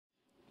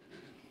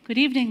Good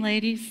evening,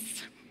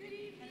 ladies.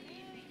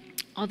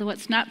 Although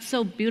it's not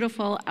so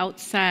beautiful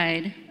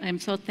outside, I'm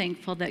so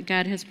thankful that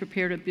God has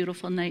prepared a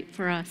beautiful night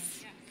for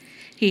us.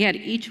 He had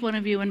each one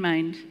of you in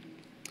mind.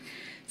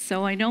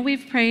 So I know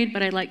we've prayed,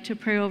 but I'd like to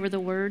pray over the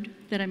word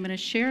that I'm going to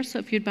share. So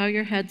if you'd bow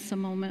your heads a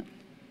moment.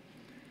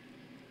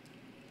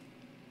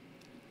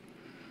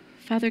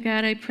 Father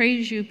God, I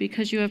praise you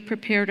because you have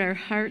prepared our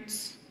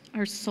hearts,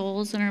 our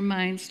souls, and our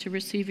minds to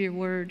receive your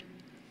word.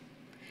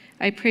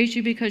 I praise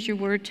you because your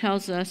word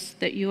tells us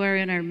that you are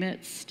in our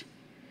midst.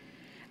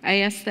 I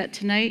ask that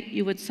tonight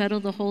you would settle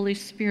the Holy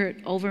Spirit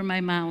over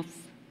my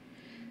mouth,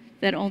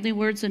 that only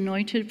words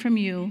anointed from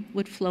you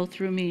would flow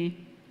through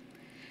me.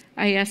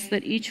 I ask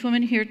that each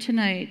woman here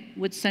tonight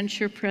would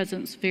sense your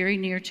presence very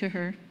near to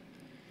her.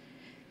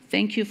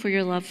 Thank you for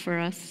your love for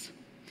us.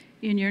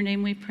 In your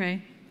name we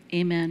pray.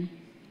 Amen.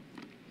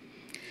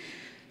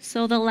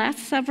 So the last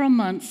several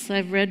months,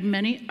 I've read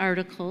many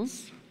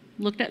articles,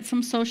 looked at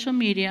some social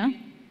media,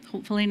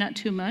 hopefully not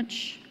too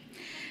much,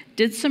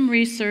 did some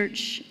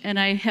research, and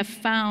I have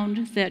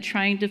found that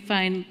trying to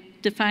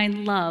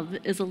define love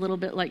is a little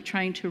bit like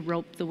trying to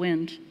rope the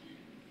wind.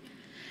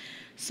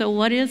 So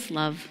what is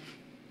love?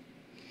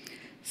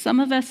 Some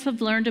of us have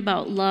learned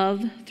about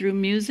love through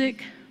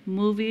music,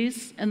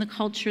 movies, and the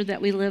culture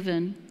that we live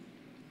in.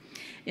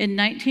 In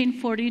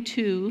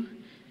 1942,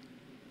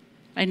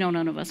 I know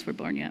none of us were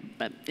born yet,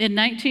 but in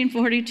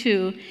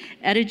 1942,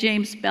 Etta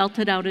James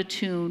belted out a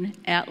tune,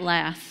 "At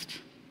Last."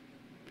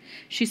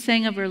 She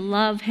sang of her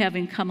love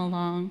having come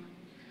along,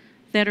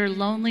 that her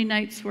lonely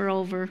nights were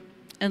over,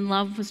 and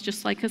love was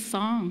just like a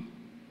song.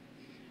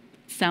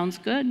 Sounds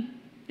good.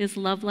 Is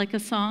love like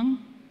a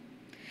song?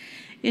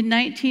 In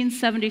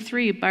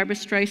 1973, Barbra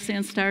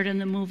Streisand starred in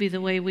the movie The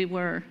Way We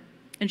Were,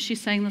 and she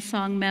sang the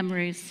song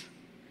Memories.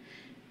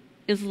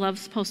 Is love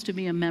supposed to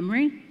be a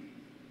memory?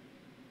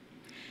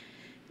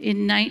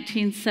 In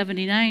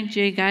 1979,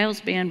 Jay Giles'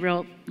 band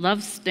wrote,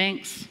 "Love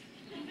Stinks."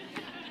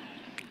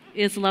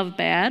 Is love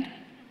bad?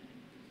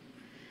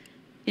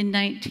 In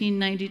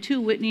 1992,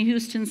 Whitney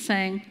Houston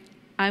sang,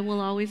 "I Will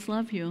Always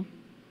Love You."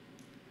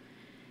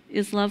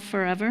 Is love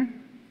forever?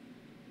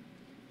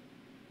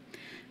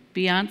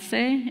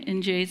 Beyonce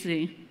and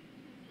Jay-Z.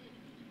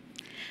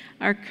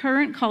 Our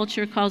current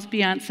culture calls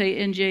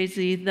Beyonce and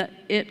Jay-Z the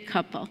it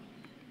couple,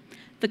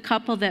 the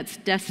couple that's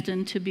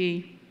destined to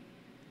be.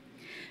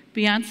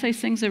 Beyonce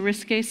sings a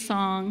risque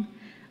song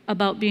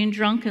about being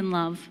drunk in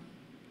love.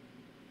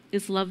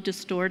 Is love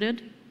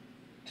distorted?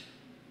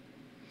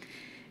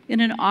 In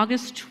an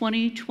August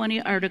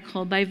 2020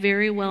 article by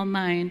Very Well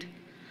Mind,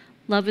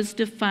 love is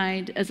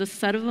defined as a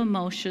set of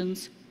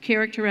emotions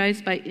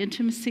characterized by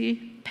intimacy,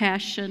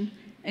 passion,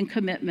 and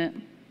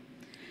commitment.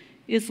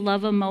 Is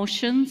love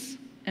emotions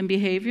and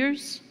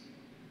behaviors?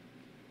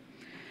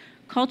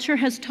 Culture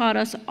has taught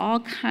us all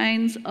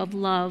kinds of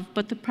love,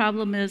 but the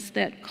problem is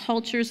that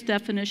culture's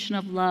definition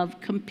of love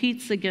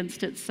competes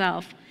against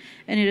itself,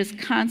 and it is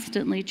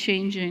constantly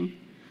changing.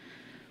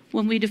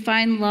 When we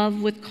define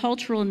love with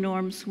cultural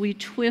norms, we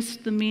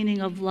twist the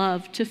meaning of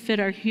love to fit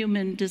our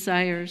human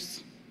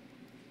desires.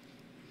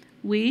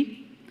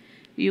 We,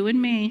 you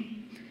and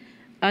me,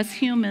 us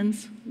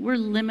humans, we're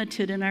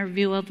limited in our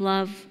view of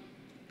love.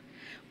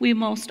 We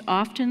most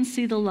often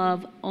see the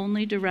love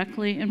only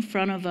directly in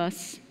front of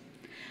us.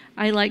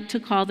 I like to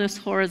call this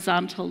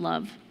horizontal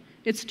love.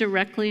 It's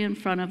directly in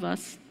front of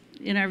us,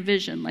 in our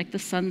vision, like the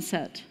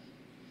sunset.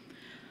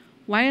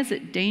 Why is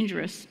it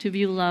dangerous to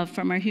view love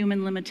from our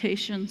human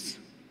limitations?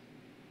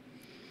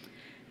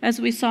 As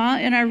we saw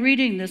in our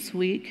reading this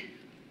week,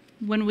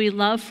 when we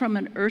love from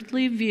an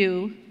earthly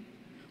view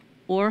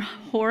or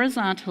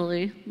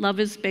horizontally, love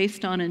is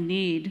based on a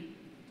need.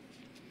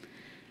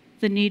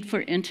 The need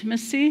for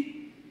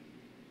intimacy,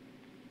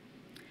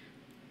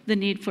 the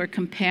need for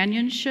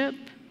companionship,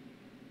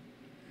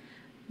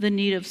 the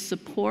need of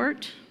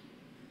support.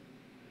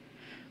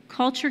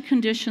 Culture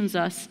conditions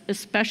us,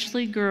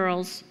 especially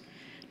girls,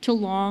 to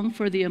long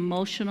for the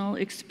emotional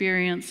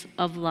experience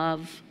of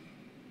love.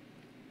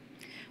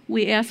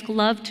 We ask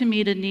love to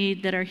meet a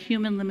need that our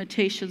human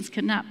limitations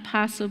cannot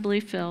possibly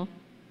fill.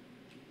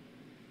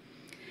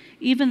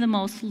 Even the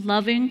most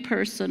loving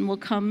person will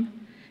come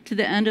to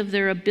the end of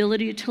their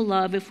ability to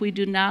love if we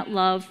do not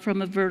love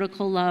from a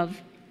vertical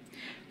love,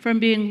 from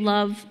being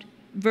loved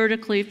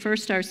vertically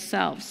first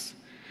ourselves,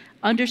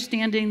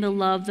 understanding the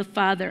love the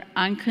Father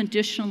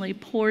unconditionally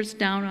pours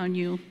down on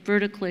you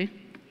vertically.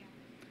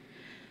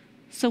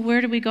 So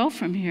where do we go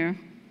from here?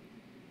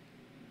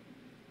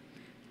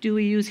 Do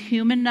we use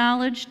human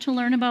knowledge to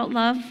learn about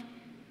love?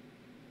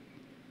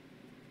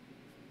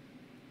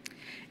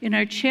 In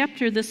our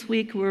chapter this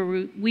week,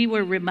 we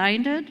were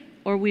reminded,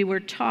 or we were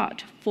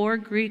taught, 4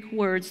 Greek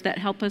words that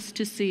help us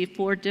to see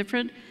 4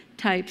 different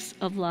types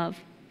of love.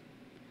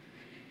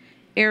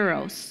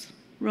 Eros,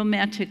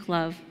 romantic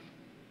love.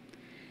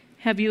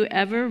 Have you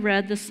ever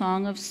read the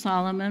Song of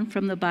Solomon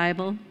from the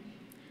Bible?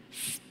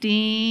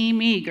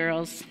 Steamy,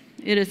 girls.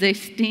 It is a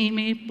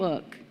steamy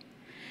book.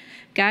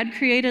 God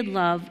created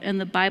love,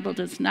 and the Bible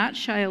does not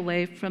shy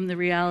away from the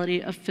reality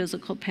of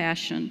physical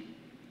passion.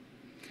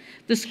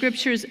 The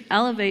scriptures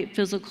elevate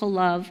physical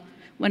love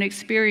when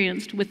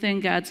experienced within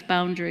God's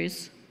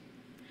boundaries.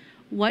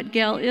 What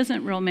gal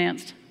isn't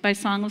romanced by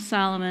Song of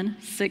Solomon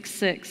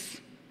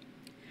 6:6?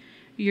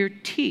 Your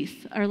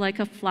teeth are like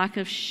a flock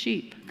of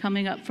sheep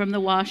coming up from the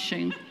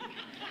washing.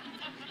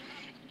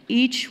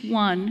 Each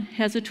one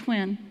has a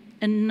twin,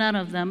 and none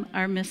of them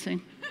are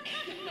missing.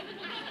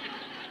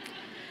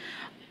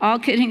 All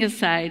kidding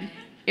aside,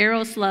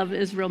 Eros love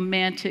is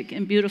romantic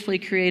and beautifully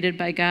created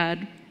by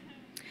God.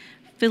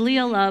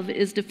 Filial love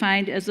is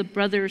defined as a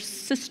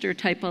brother-sister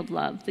type of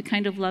love, the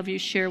kind of love you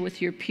share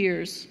with your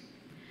peers.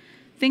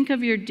 Think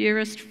of your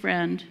dearest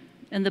friend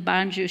and the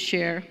bond you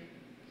share.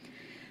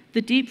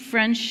 The deep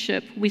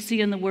friendship we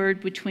see in the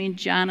Word between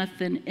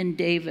Jonathan and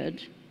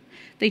David.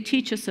 They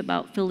teach us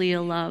about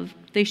filial love.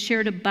 They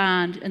shared a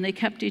bond, and they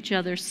kept each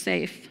other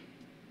safe.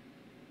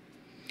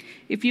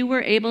 If you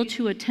were able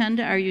to attend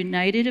our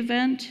United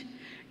event,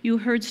 you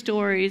heard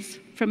stories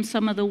from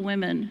some of the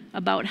women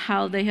about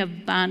how they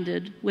have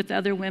bonded with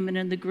other women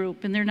in the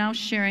group, and they're now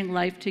sharing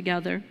life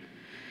together.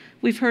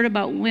 We've heard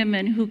about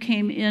women who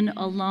came in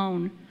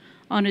alone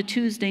on a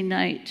Tuesday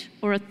night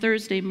or a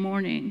Thursday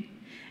morning,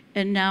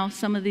 and now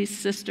some of these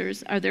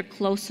sisters are their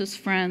closest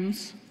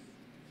friends.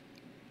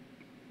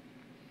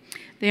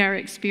 They are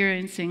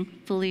experiencing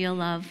filial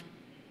love.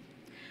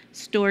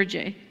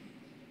 Storge.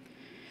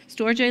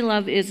 Storge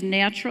love is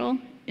natural,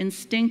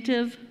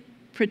 instinctive,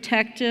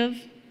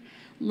 protective,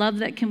 love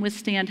that can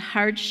withstand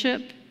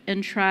hardship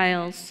and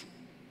trials.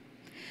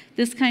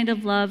 This kind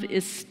of love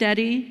is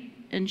steady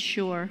and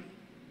sure.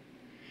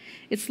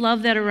 It's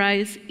love that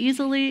arises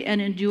easily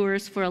and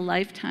endures for a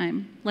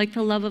lifetime, like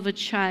the love of a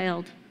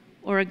child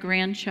or a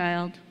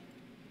grandchild.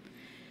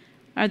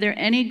 Are there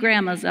any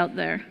grandmas out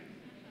there?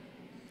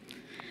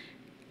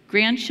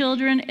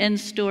 Grandchildren and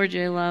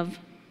Storge love.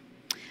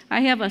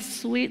 I have a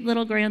sweet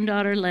little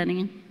granddaughter,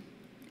 Lenny.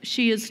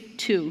 She is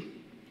 2.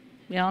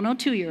 We all know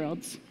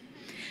 2-year-olds.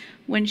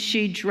 When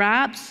she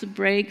drops,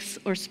 breaks,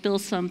 or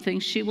spills something,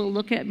 she will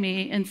look at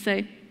me and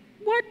say,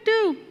 "What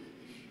do?"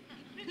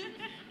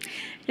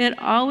 It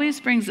always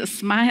brings a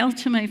smile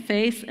to my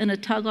face and a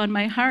tug on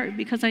my heart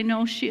because I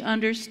know she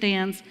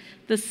understands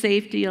the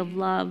safety of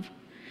love.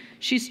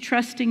 She's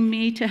trusting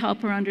me to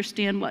help her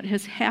understand what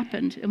has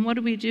happened and what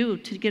do we do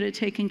to get it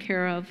taken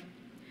care of.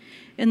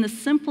 In the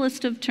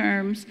simplest of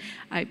terms,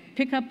 I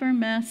pick up her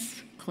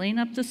mess, clean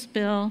up the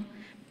spill,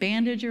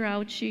 bandage her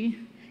ouchie,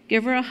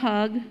 give her a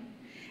hug,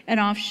 and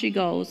off she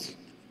goes.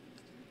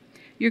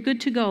 You're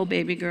good to go,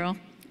 baby girl.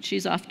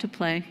 She's off to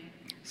play.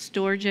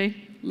 Storge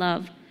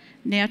love.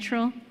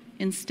 Natural,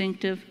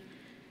 instinctive,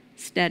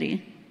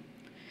 steady.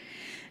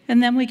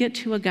 And then we get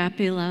to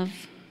agape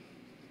love.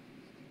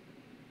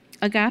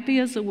 Agape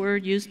is a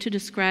word used to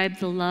describe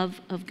the love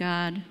of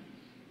God.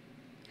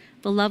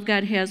 The love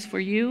God has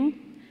for you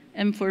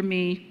and for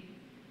me.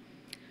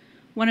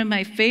 One of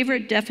my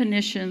favorite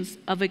definitions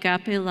of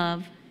agape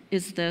love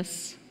is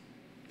this.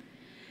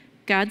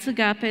 God's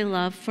agape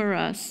love for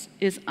us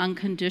is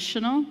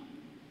unconditional,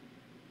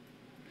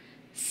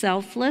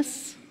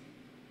 selfless,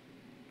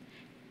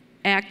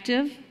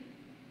 active,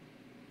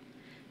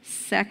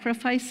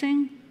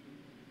 sacrificing,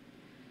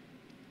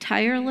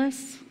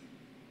 tireless,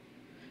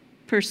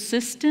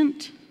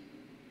 persistent,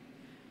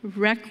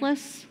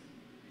 reckless,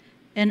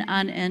 and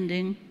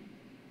unending.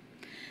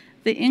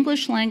 The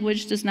English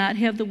language does not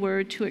have the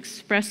word to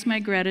express my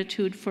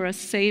gratitude for a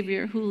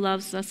Savior who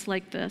loves us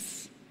like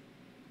this.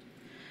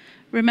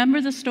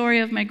 Remember the story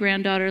of my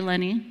granddaughter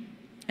Lenny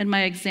and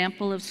my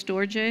example of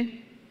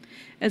Storge?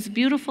 As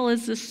beautiful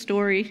as this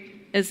story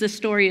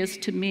is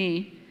to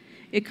me,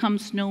 it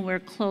comes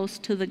nowhere close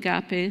to the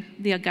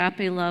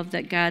agape love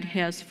that God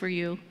has for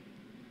you.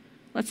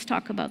 Let's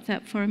talk about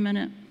that for a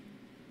minute.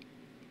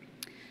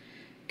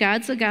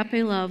 God's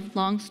agape love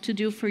longs to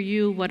do for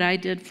you what I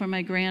did for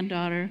my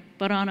granddaughter,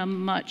 but on a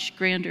much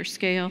grander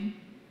scale.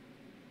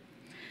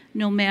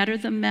 No matter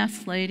the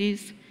mess,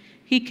 ladies,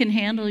 He can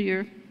handle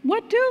your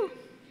what do?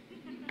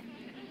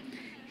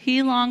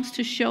 He longs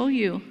to show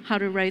you how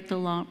to right the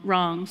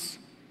wrongs,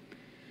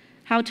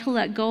 how to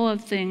let go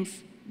of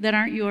things that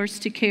aren't yours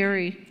to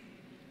carry,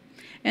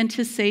 and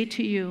to say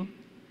to you,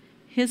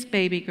 His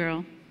baby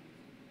girl,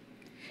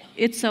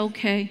 it's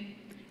okay.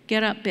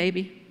 Get up,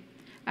 baby.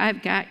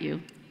 I've got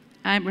you.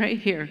 I'm right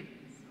here.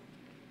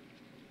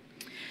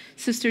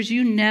 Sisters,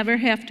 you never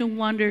have to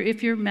wonder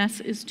if your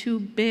mess is too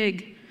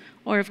big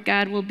or if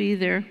God will be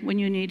there when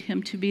you need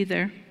Him to be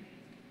there.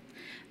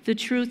 The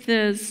truth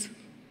is,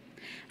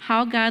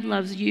 how God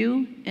loves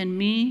you and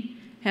me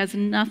has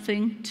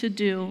nothing to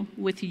do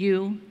with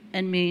you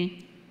and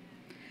me.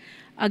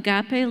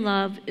 Agape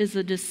love is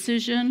a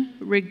decision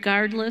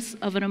regardless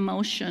of an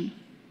emotion.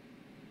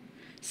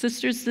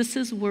 Sisters, this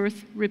is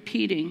worth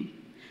repeating.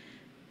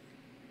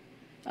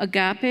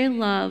 Agape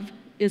love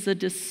is a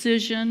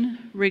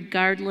decision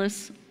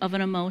regardless of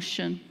an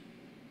emotion.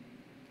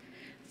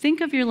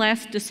 Think of your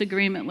last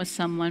disagreement with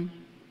someone.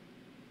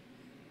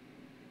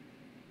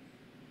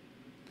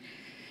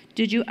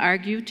 Did you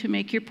argue to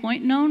make your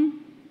point known?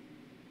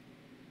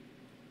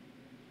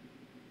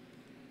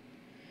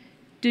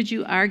 Did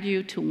you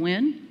argue to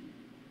win?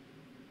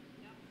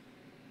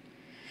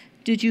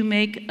 Did you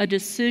make a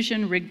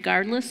decision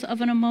regardless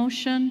of an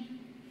emotion?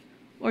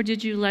 Or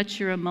did you let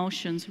your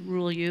emotions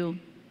rule you?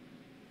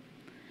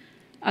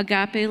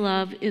 Agape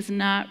love is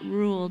not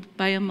ruled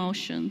by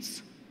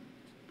emotions.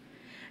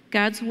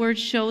 God's word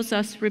shows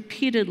us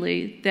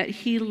repeatedly that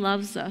he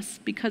loves us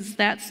because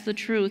that's the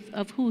truth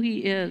of who he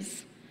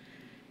is.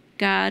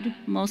 God,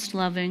 most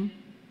loving.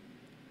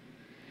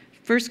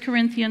 1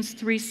 Corinthians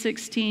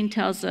 3:16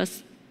 tells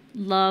us,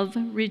 love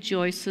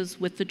rejoices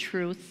with the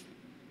truth.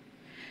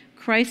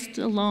 Christ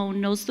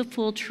alone knows the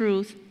full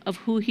truth of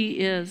who he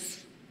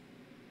is,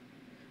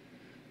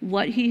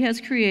 what he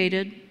has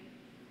created,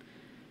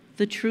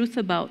 the truth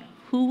about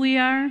who we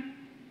are,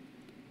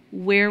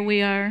 where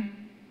we are,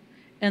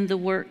 and the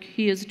work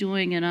he is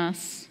doing in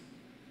us.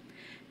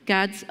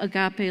 God's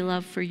agape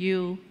love for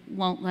you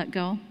won't let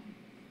go.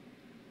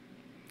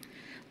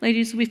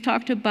 Ladies, we've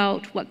talked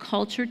about what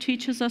culture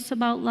teaches us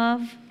about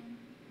love.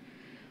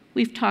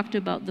 We've talked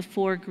about the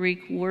 4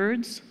 Greek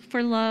words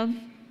for love.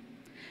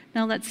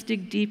 Now let's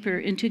dig deeper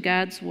into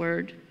God's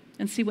word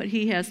and see what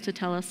he has to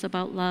tell us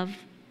about love.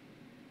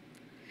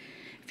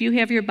 If you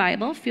have your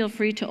Bible, feel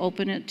free to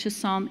open it to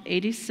Psalm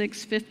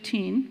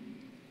 86:15.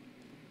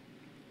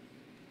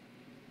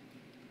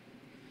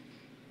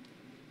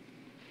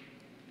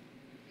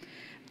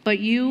 But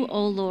you,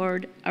 O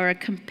Lord, are a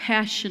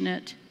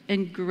compassionate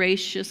and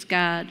gracious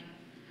God,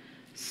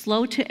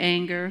 slow to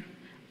anger,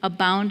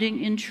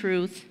 abounding in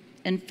truth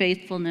and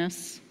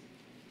faithfulness.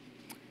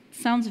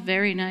 Sounds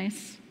very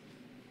nice,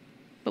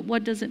 but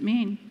what does it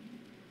mean?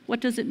 What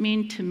does it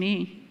mean to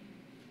me?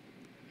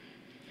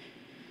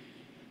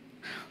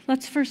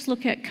 Let's first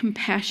look at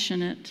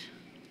compassionate.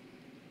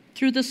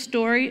 Through the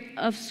story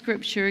of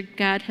Scripture,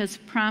 God has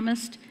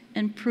promised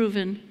and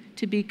proven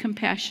to be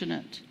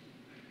compassionate.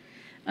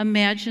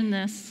 Imagine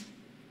this.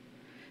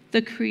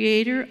 The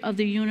creator of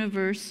the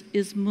universe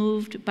is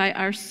moved by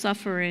our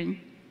suffering.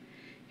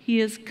 He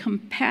is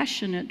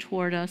compassionate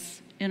toward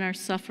us in our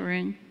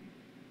suffering.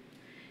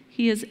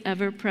 He is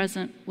ever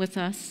present with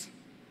us.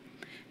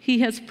 He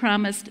has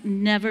promised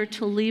never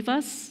to leave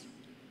us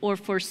or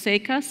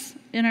forsake us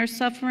in our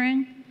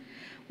suffering,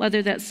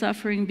 whether that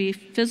suffering be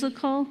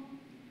physical,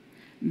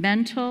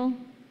 mental,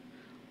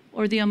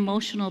 or the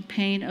emotional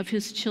pain of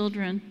his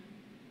children,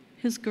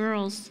 his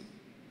girls.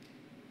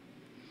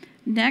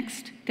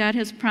 Next, God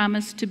has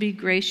promised to be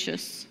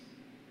gracious.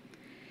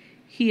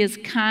 He is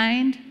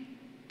kind,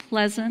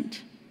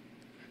 pleasant,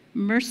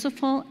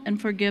 merciful,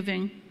 and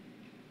forgiving.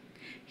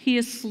 He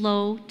is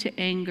slow to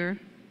anger.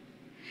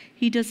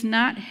 He does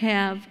not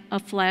have a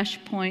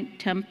flashpoint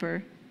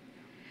temper.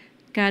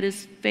 God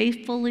is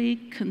faithfully,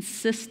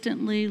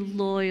 consistently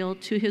loyal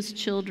to his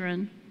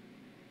children,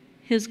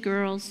 his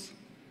girls.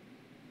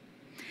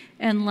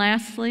 And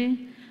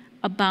lastly,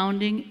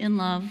 abounding in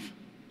love.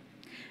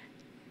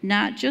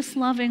 Not just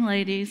loving,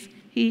 ladies,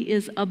 he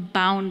is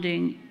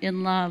abounding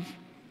in love.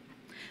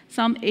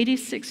 Psalm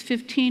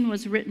 86:15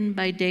 was written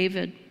by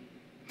David.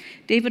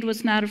 David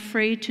was not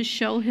afraid to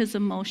show his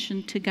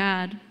emotion to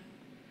God.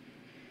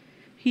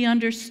 He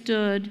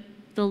understood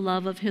the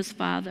love of his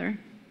Father.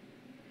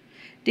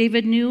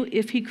 David knew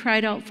if he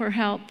cried out for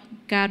help,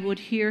 God would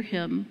hear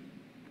him.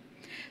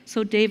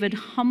 So David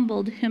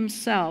humbled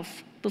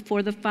himself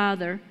before the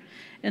Father,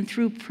 and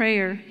through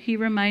prayer, he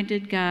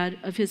reminded God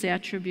of his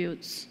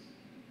attributes.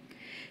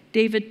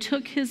 David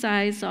took his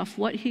eyes off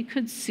what he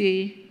could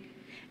see,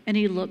 and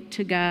he looked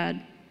to God.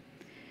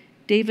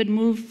 David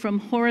moved from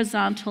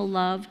horizontal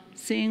love,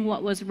 seeing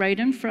what was right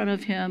in front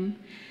of him,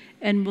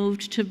 and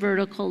moved to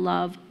vertical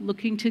love,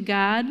 looking to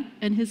God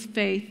and his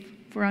faith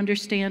for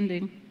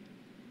understanding.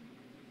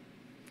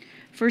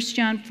 1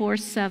 John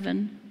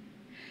 4:7.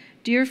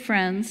 Dear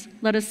friends,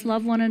 let us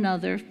love one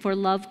another, for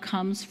love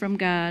comes from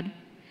God.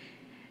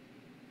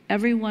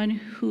 Everyone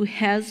who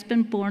has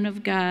been born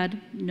of God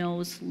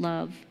knows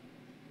love.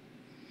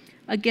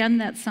 Again,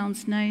 that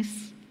sounds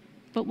nice,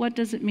 but what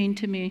does it mean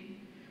to me?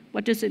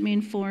 What does it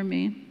mean for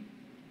me?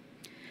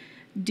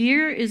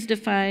 Dear is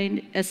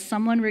defined as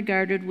someone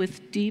regarded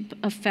with deep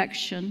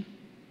affection,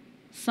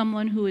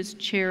 someone who is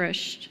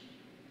cherished.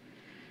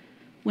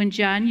 When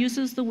John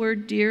uses the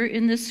word dear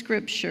in this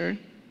scripture,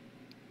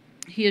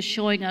 he is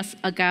showing us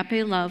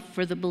agape love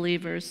for the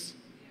believers.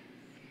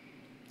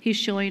 He's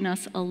showing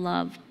us a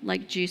love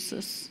like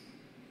Jesus.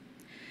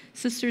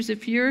 Sisters,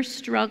 if you're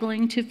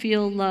struggling to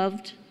feel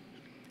loved,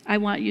 I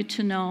want you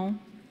to know,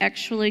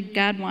 actually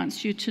God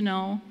wants you to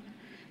know,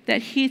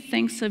 that he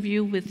thinks of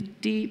you with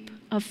deep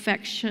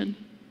affection.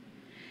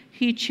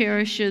 He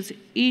cherishes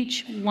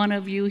each one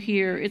of you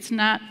here. It's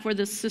not for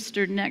the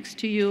sister next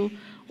to you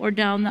or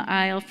down the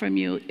aisle from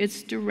you.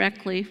 It's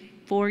directly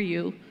for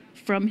you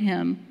from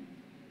him.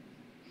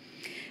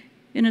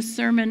 In a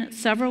sermon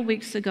several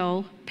weeks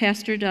ago,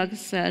 Pastor Doug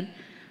said,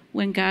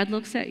 when God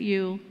looks at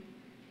you,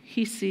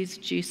 he sees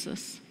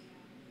Jesus.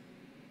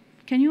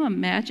 Can you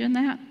imagine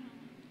that?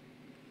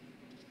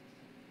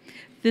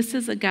 This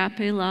is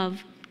agape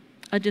love,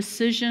 a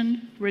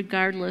decision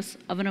regardless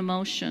of an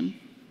emotion.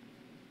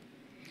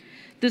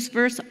 This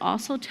verse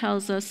also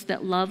tells us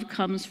that love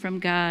comes from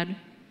God.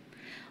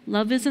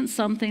 Love isn't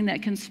something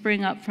that can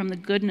spring up from the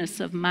goodness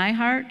of my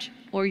heart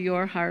or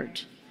your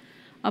heart.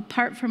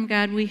 Apart from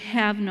God, we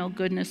have no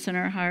goodness in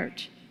our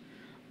heart.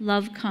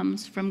 Love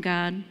comes from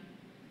God.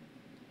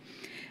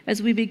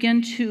 As we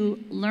begin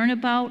to learn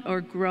about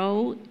or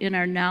grow in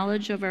our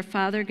knowledge of our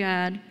Father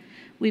God,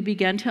 we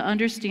begin to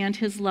understand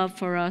his love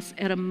for us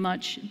at a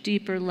much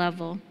deeper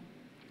level.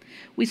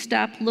 We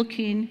stop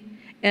looking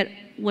at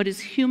what is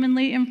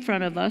humanly in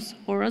front of us,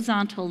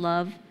 horizontal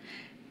love,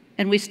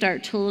 and we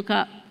start to look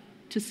up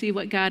to see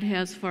what God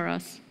has for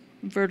us,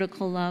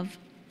 vertical love.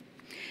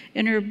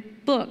 In her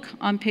book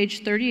on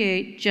page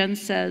 38, Jen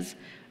says,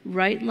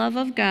 right love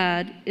of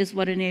God is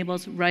what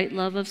enables right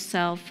love of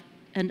self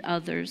and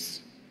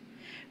others.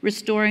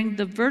 Restoring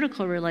the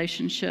vertical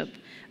relationship,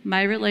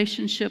 my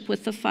relationship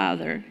with the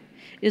Father,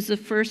 is the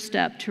first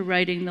step to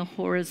righting the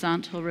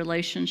horizontal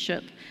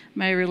relationship,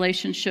 my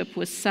relationship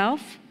with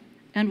self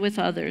and with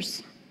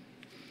others.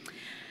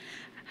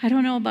 I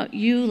don't know about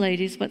you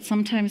ladies, but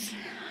sometimes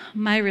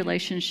my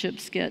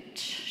relationships get,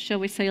 shall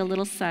we say, a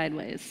little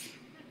sideways.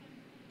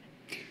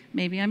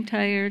 Maybe I'm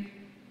tired,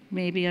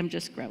 maybe I'm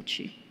just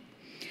grouchy.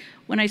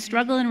 When I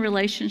struggle in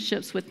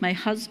relationships with my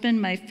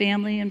husband, my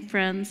family, and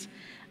friends,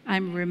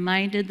 I'm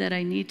reminded that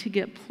I need to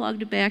get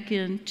plugged back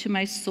into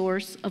my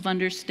source of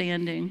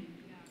understanding.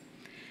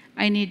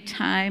 I need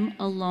time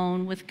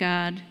alone with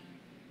God.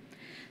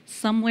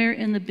 Somewhere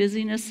in the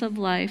busyness of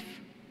life,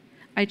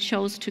 I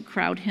chose to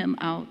crowd him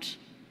out.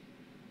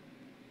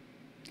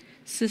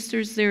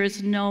 Sisters, there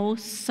is no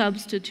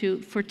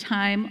substitute for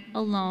time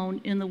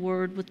alone in the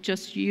Word with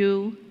just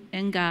you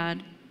and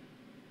God.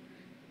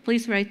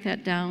 Please write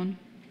that down.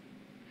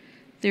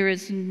 There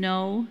is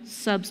no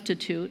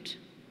substitute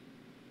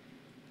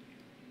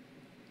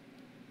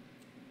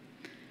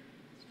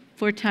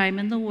for time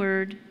in the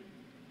Word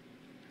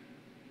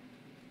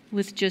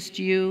with just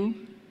you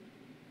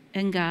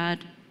and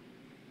God.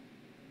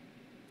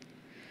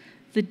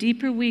 The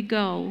deeper we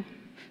go,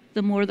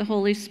 the more the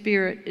Holy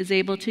Spirit is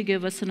able to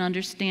give us an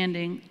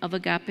understanding of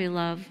agape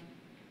love.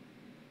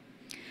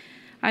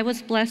 I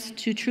was blessed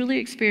to truly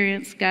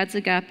experience God's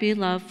agape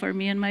love for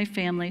me and my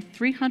family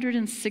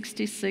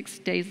 366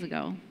 days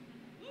ago.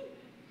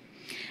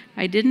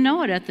 I didn't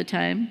know it at the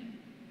time.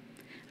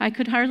 I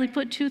could hardly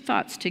put two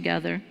thoughts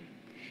together,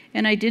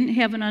 and I didn't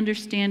have an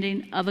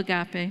understanding of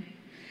agape,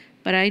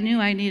 but I knew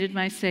I needed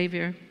my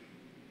Savior.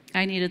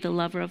 I needed the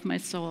lover of my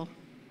soul.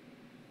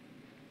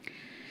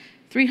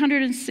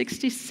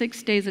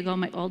 366 days ago,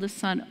 my oldest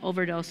son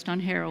overdosed on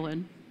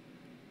heroin.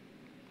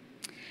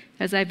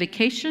 As I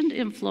vacationed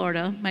in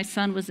Florida, my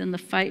son was in the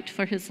fight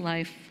for his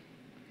life.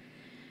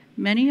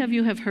 Many of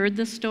you have heard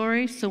this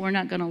story, so we're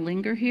not going to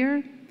linger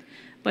here.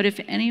 But if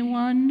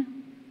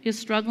anyone is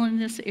struggling in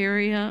this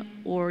area,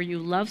 or you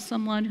love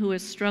someone who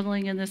is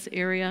struggling in this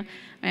area,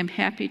 I am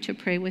happy to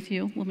pray with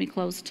you when we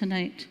close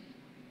tonight.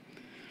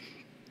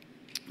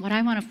 What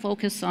I want to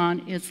focus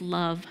on is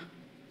love.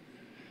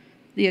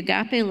 The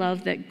agape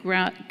love that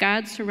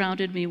God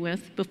surrounded me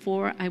with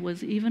before I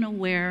was even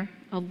aware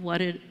of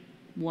what it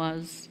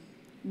was.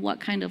 What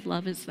kind of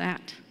love is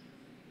that?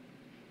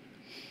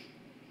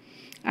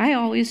 I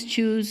always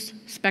choose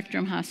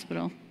Spectrum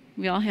Hospital.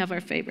 We all have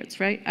our favorites,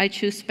 right? I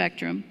choose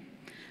Spectrum.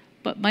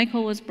 But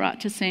Michael was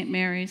brought to St.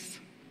 Mary's.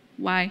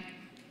 Why?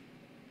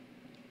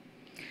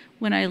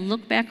 When I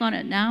look back on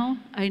it now,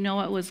 I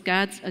know it was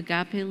God's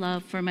agape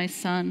love for my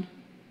son.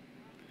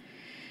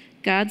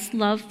 God's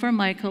love for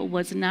Michael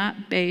was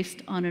not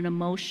based on an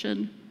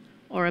emotion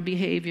or a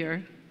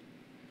behavior.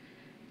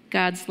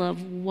 God's love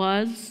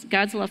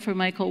for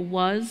Michael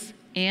was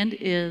and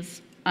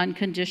is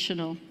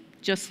unconditional,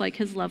 just like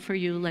his love for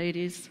you,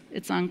 ladies.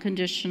 It's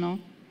unconditional.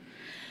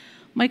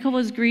 Michael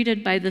was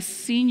greeted by the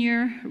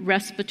senior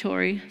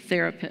respiratory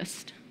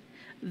therapist,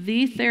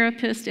 the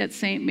therapist at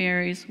St.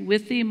 Mary's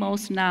with the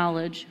most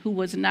knowledge, who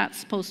was not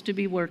supposed to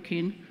be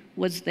working,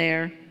 was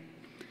there.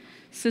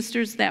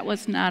 Sisters, that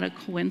was not a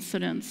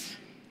coincidence.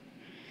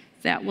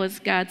 That was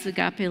God's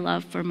agape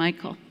love for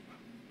Michael.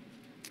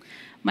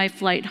 My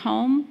flight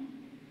home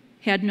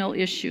had no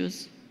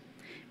issues.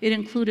 It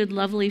included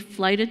lovely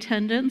flight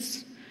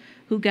attendants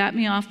who got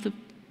me off the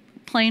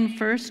plane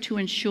first to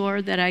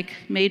ensure that I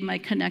made my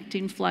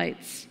connecting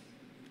flights.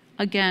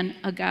 Again,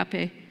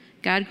 agape,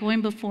 God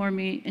going before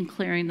me and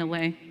clearing the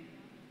way.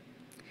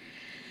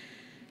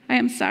 I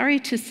am sorry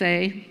to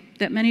say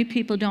that many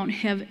people don't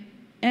have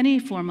any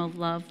form of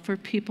love for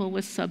people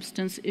with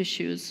substance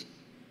issues.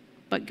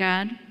 But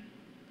God,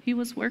 he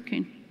was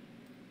working.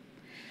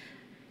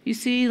 You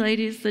see,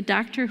 ladies, the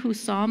doctor who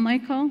saw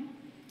Michael,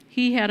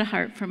 he had a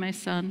heart for my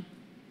son.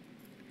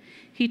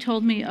 He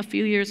told me a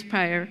few years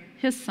prior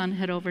his son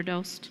had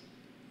overdosed.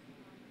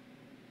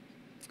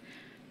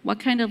 What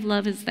kind of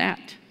love is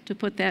that, to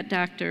put that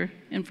doctor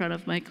in front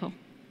of Michael?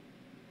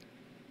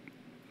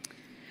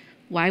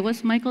 Why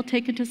was Michael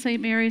taken to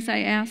St. Mary's, I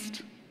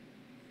asked?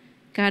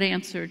 God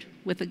answered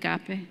with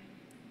agape.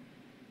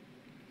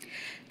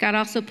 God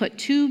also put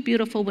two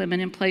beautiful women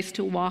in place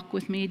to walk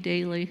with me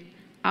daily,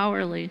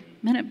 hourly,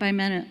 minute by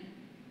minute.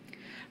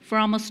 For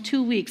almost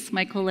 2 weeks,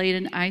 Michael laid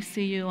in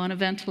ICU on a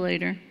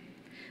ventilator.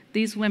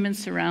 These women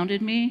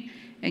surrounded me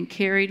and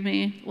carried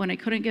me when I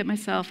couldn't get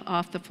myself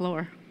off the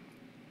floor.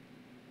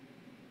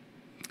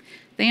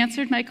 They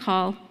answered my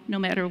call no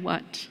matter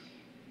what.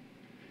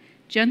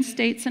 Jen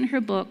states in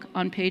her book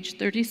on page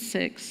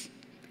 36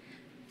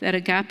 that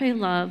agape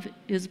love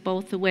is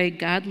both the way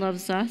God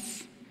loves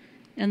us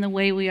and the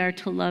way we are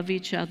to love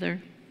each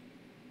other.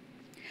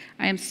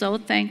 I am so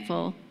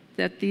thankful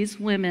that these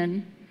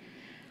women,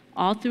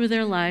 all through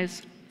their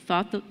lives,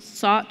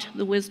 sought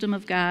the wisdom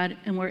of God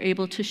and were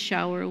able to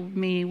shower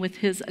me with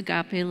his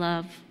agape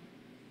love.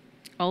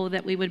 Oh,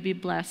 that we would be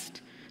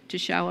blessed to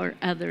shower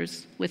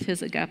others with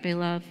his agape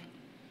love.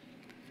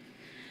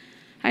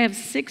 I have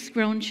 6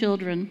 grown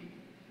children.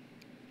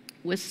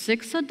 With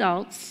 6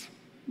 adults,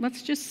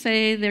 let's just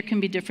say there can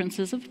be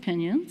differences of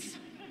opinions,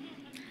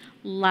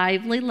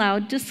 lively,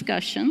 loud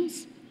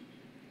discussions.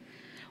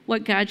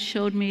 What God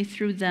showed me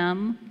through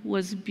them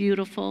was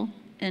beautiful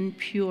and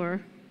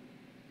pure.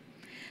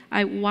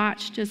 I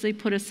watched as they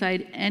put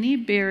aside any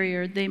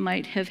barrier they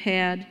might have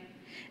had,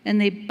 and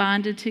they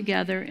bonded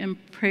together in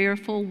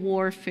prayerful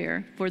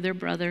warfare for their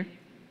brother.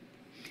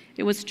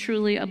 It was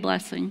truly a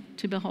blessing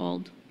to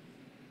behold.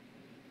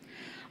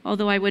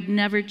 Although I would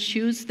never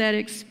choose that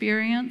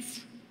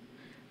experience,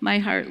 my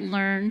heart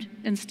learned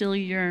and still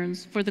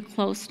yearns for the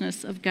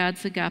closeness of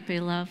God's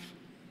agape love.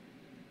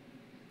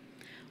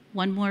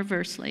 One more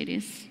verse,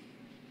 ladies.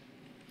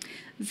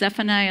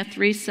 Zephaniah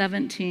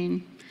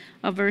 3:17,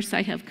 a verse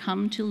I have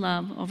come to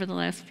love over the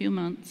last few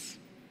months.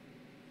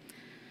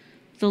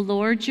 The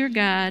Lord your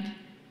God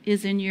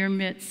is in your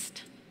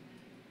midst.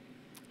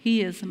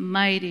 He is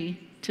mighty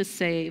to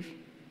save.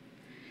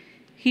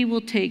 He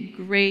will take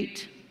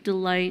great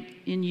delight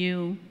in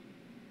you.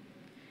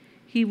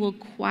 He will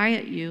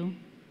quiet you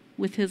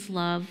with his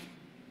love.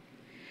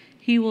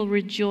 He will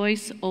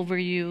rejoice over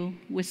you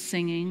with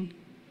singing.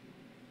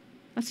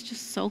 Let's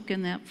just soak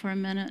in that for a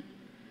minute.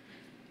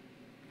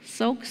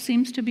 Soak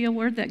seems to be a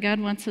word that God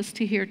wants us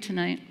to hear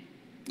tonight.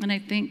 And I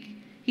think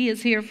he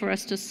is here for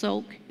us to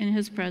soak in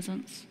his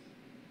presence.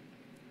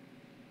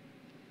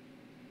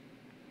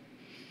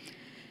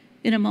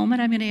 In a moment,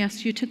 I'm going to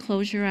ask you to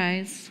close your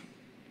eyes.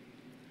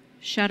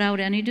 Shut out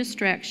any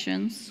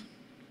distractions.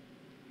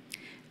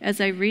 As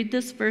I read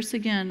this verse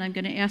again, I'm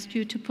going to ask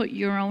you to put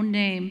your own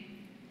name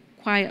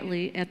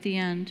quietly at the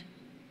end.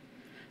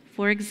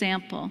 For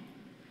example,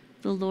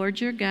 the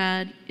Lord your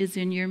God is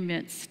in your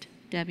midst,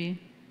 Debbie.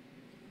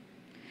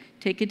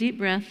 Take a deep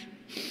breath.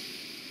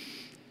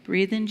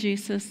 Breathe in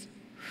Jesus.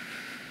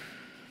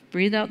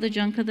 Breathe out the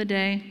junk of the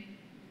day.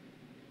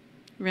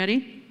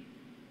 Ready?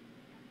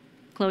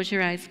 Close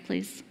your eyes,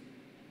 please.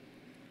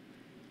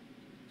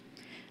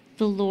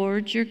 The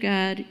Lord your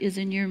God is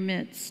in your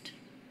midst.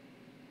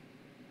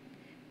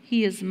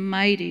 He is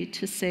mighty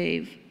to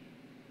save.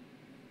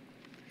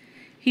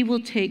 He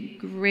will take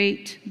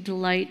great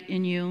delight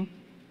in you.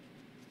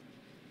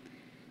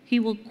 He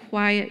will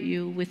quiet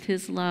you with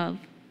his love.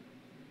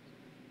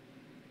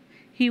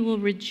 He will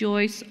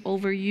rejoice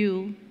over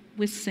you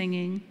with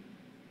singing.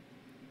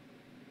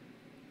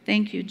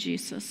 Thank you,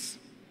 Jesus.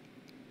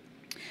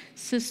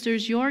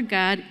 Sisters, your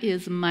God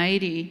is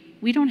mighty.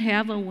 We don't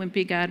have a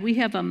wimpy God. We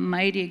have a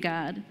mighty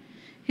God.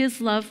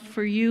 His love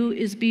for you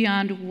is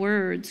beyond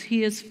words.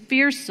 He is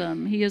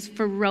fearsome. He is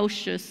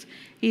ferocious.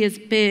 He is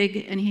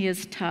big and he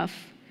is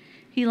tough.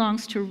 He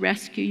longs to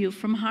rescue you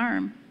from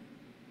harm,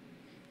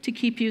 to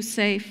keep you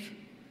safe.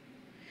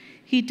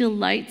 He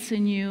delights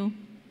in you.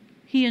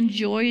 He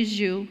enjoys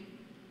you.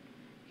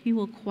 He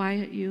will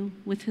quiet you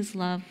with his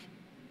love.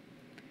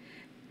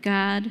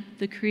 God,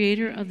 the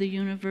creator of the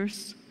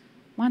universe,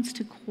 wants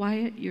to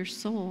quiet your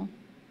soul,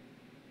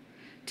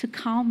 to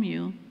calm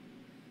you,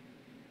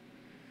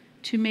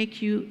 to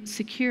make you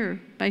secure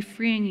by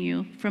freeing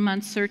you from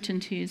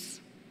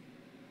uncertainties.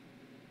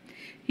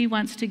 He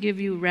wants to give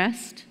you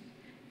rest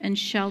and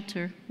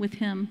shelter with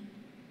him.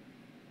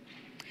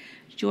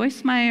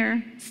 Joyce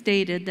Meyer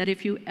stated that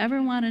if you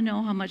ever want to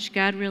know how much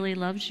God really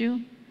loves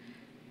you,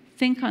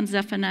 think on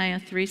Zephaniah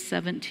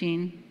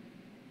 3:17.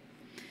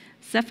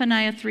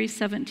 Zephaniah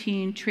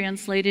 3:17,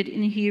 translated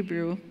in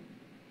Hebrew,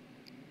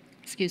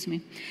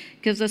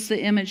 gives us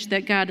the image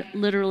that God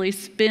literally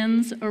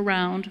spins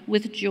around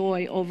with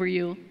joy over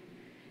you.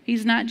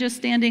 He's not just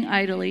standing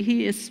idly,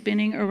 he is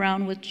spinning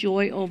around with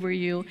joy over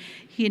you.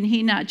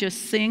 He not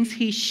just sings,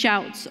 he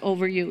shouts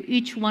over you.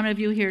 Each one of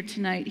you here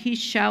tonight, he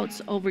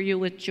shouts over you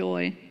with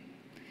joy.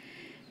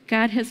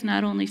 God has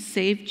not only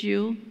saved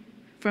you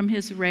from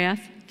his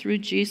wrath through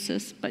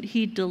Jesus, but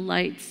he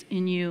delights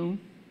in you.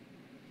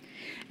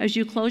 As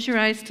you close your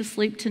eyes to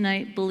sleep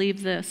tonight,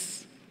 believe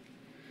this.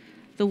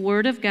 The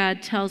Word of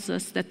God tells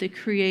us that the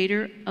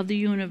creator of the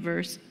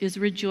universe is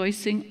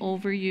rejoicing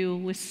over you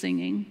with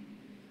singing.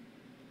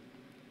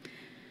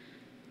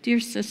 Dear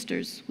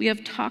sisters, we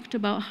have talked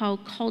about how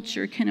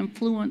culture can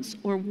influence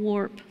or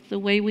warp the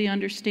way we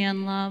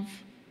understand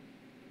love.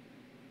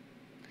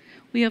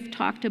 We have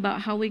talked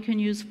about how we can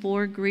use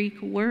 4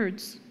 Greek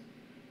words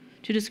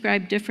to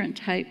describe different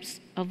types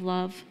of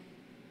love.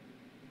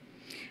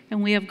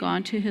 and we have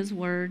gone to his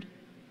word.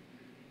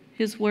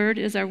 His word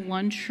is our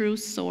one true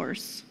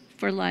source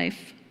for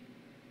life.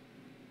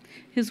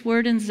 His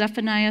word in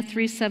Zephaniah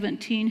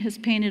 3:17 has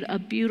painted a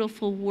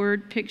beautiful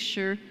word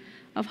picture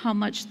of how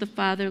much the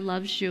Father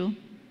loves you.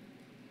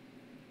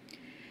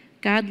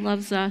 God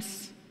loves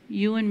us,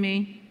 you and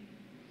me.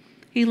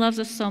 He loves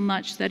us so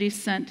much that he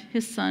sent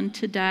his Son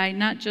to die,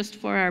 not just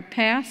for our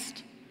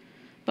past,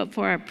 but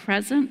for our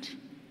present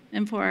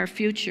and for our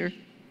future.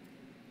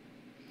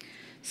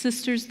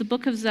 Sisters, the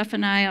book of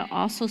Zephaniah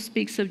also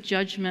speaks of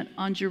judgment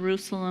on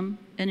Jerusalem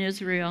and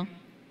Israel.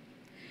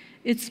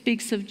 It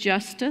speaks of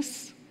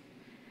justice,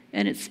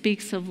 and it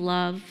speaks of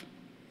love.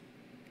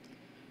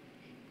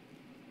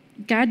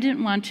 God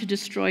didn't want to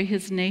destroy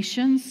his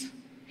nations.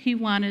 He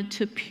wanted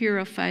to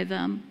purify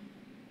them.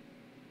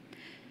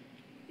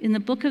 In the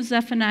book of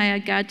Zephaniah,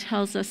 God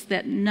tells us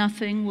that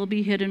nothing will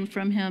be hidden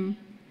from him.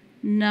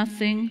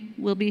 Nothing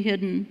will be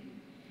hidden.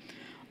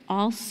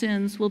 All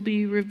sins will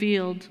be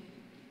revealed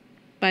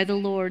by the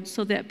Lord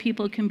so that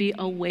people can be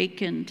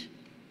awakened,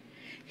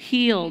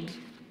 healed,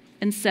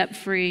 and set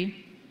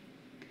free.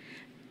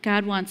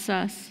 God wants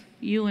us,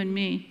 you and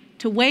me,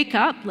 to wake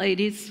up,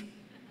 ladies,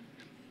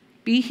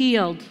 be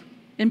healed,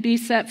 and be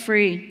set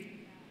free.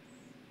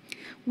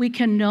 We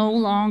can no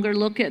longer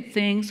look at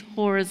things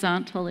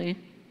horizontally.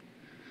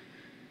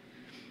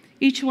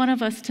 Each one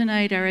of us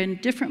tonight are in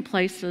different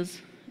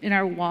places in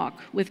our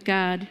walk with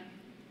God.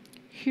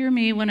 Hear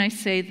me when I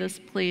say this,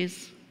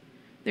 please.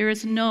 There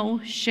is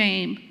no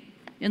shame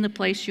in the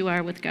place you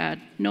are with God.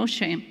 No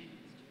shame.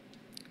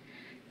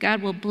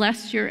 God will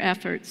bless your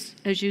efforts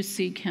as you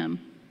seek him.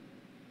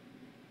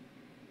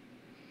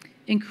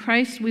 In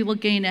Christ, we will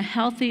gain a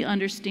healthy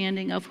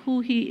understanding of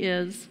who he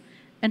is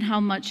and how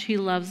much he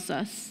loves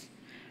us.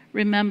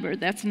 Remember,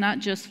 that's not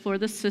just for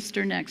the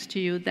sister next to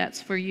you,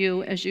 that's for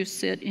you as you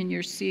sit in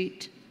your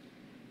seat.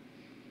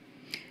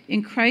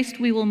 In Christ,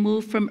 we will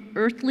move from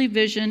earthly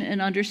vision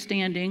and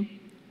understanding,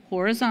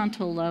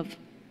 horizontal love,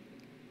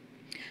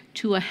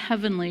 to a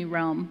heavenly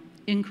realm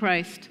in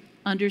Christ,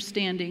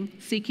 understanding,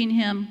 seeking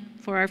him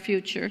for our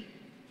future.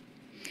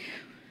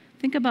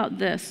 Think about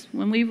this.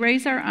 When we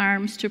raise our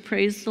arms to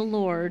praise the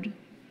Lord,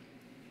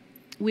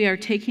 we are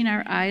taking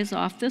our eyes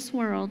off this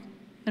world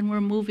and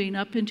we're moving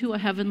up into a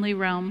heavenly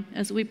realm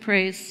as we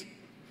praise.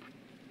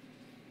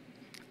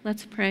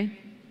 Let's pray.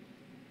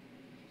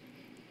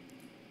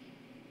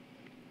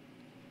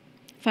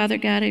 Father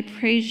God, I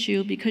praise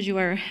you because you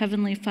are a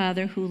heavenly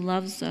Father who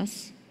loves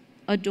us,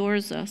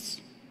 adores us,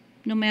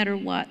 no matter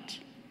what.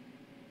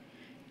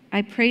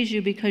 I praise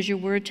you because your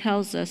word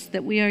tells us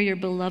that we are your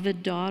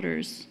beloved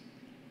daughters.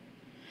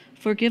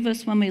 Forgive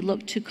us when we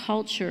look to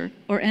culture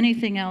or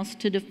anything else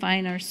to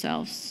define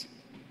ourselves.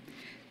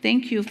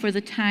 Thank you for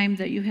the time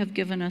that you have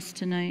given us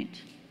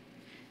tonight.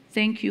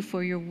 Thank you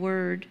for your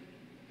word.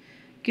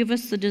 Give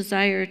us the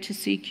desire to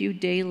seek you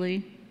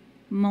daily,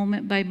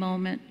 moment by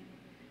moment.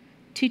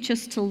 Teach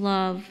us to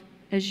love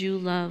as you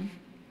love.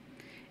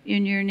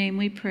 In your name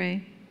we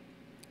pray.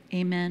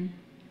 Amen.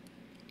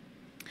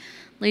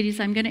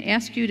 Ladies, I'm going to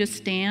ask you to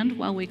stand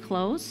while we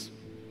close.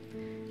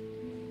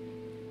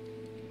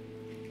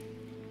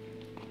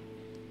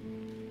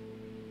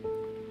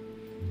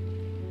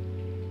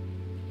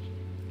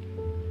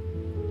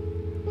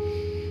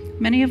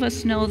 Many of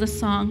us know the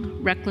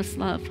song Reckless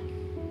Love.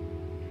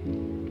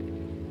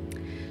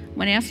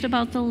 When asked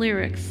about the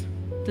lyrics,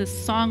 the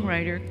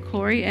songwriter,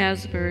 Cory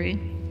Asbury,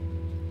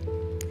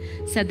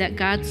 said that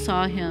God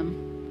saw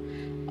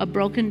him, a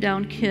broken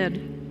down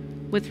kid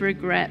with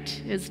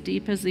regret as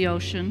deep as the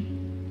ocean.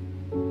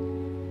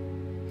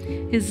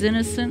 His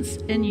innocence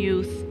and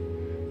youth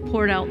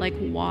poured out like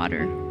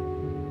water.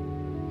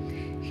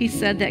 He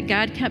said that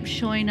God kept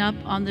showing up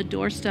on the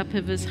doorstep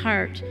of his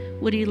heart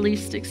when he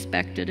least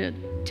expected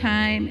it,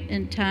 time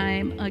and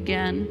time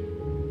again.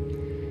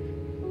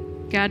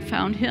 God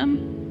found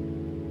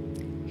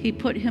him. He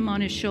put him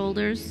on his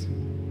shoulders,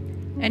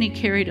 and he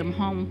carried him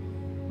home.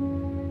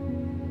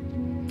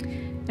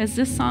 As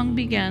this song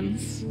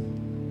begins,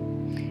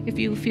 if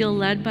you feel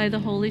led by the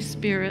Holy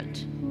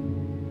Spirit,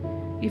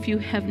 if you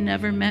have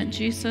never met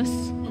Jesus,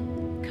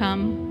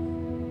 come.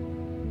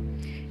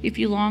 If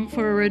you long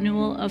for a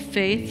renewal of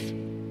faith,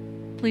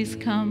 please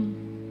come.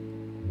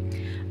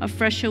 A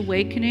fresh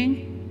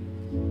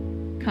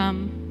awakening,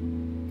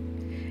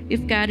 come.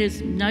 If God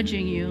is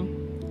nudging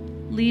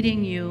you,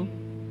 leading you,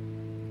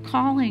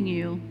 calling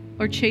you,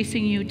 or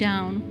chasing you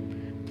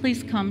down,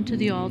 please come to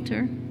the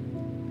altar.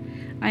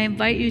 I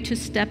invite you to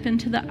step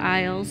into the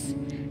aisles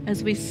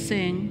as we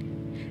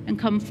sing and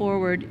come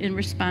forward in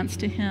response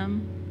to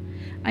him.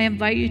 I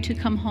invite you to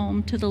come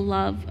home to the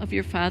love of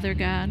your Father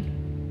God.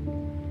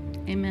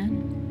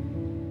 Amen.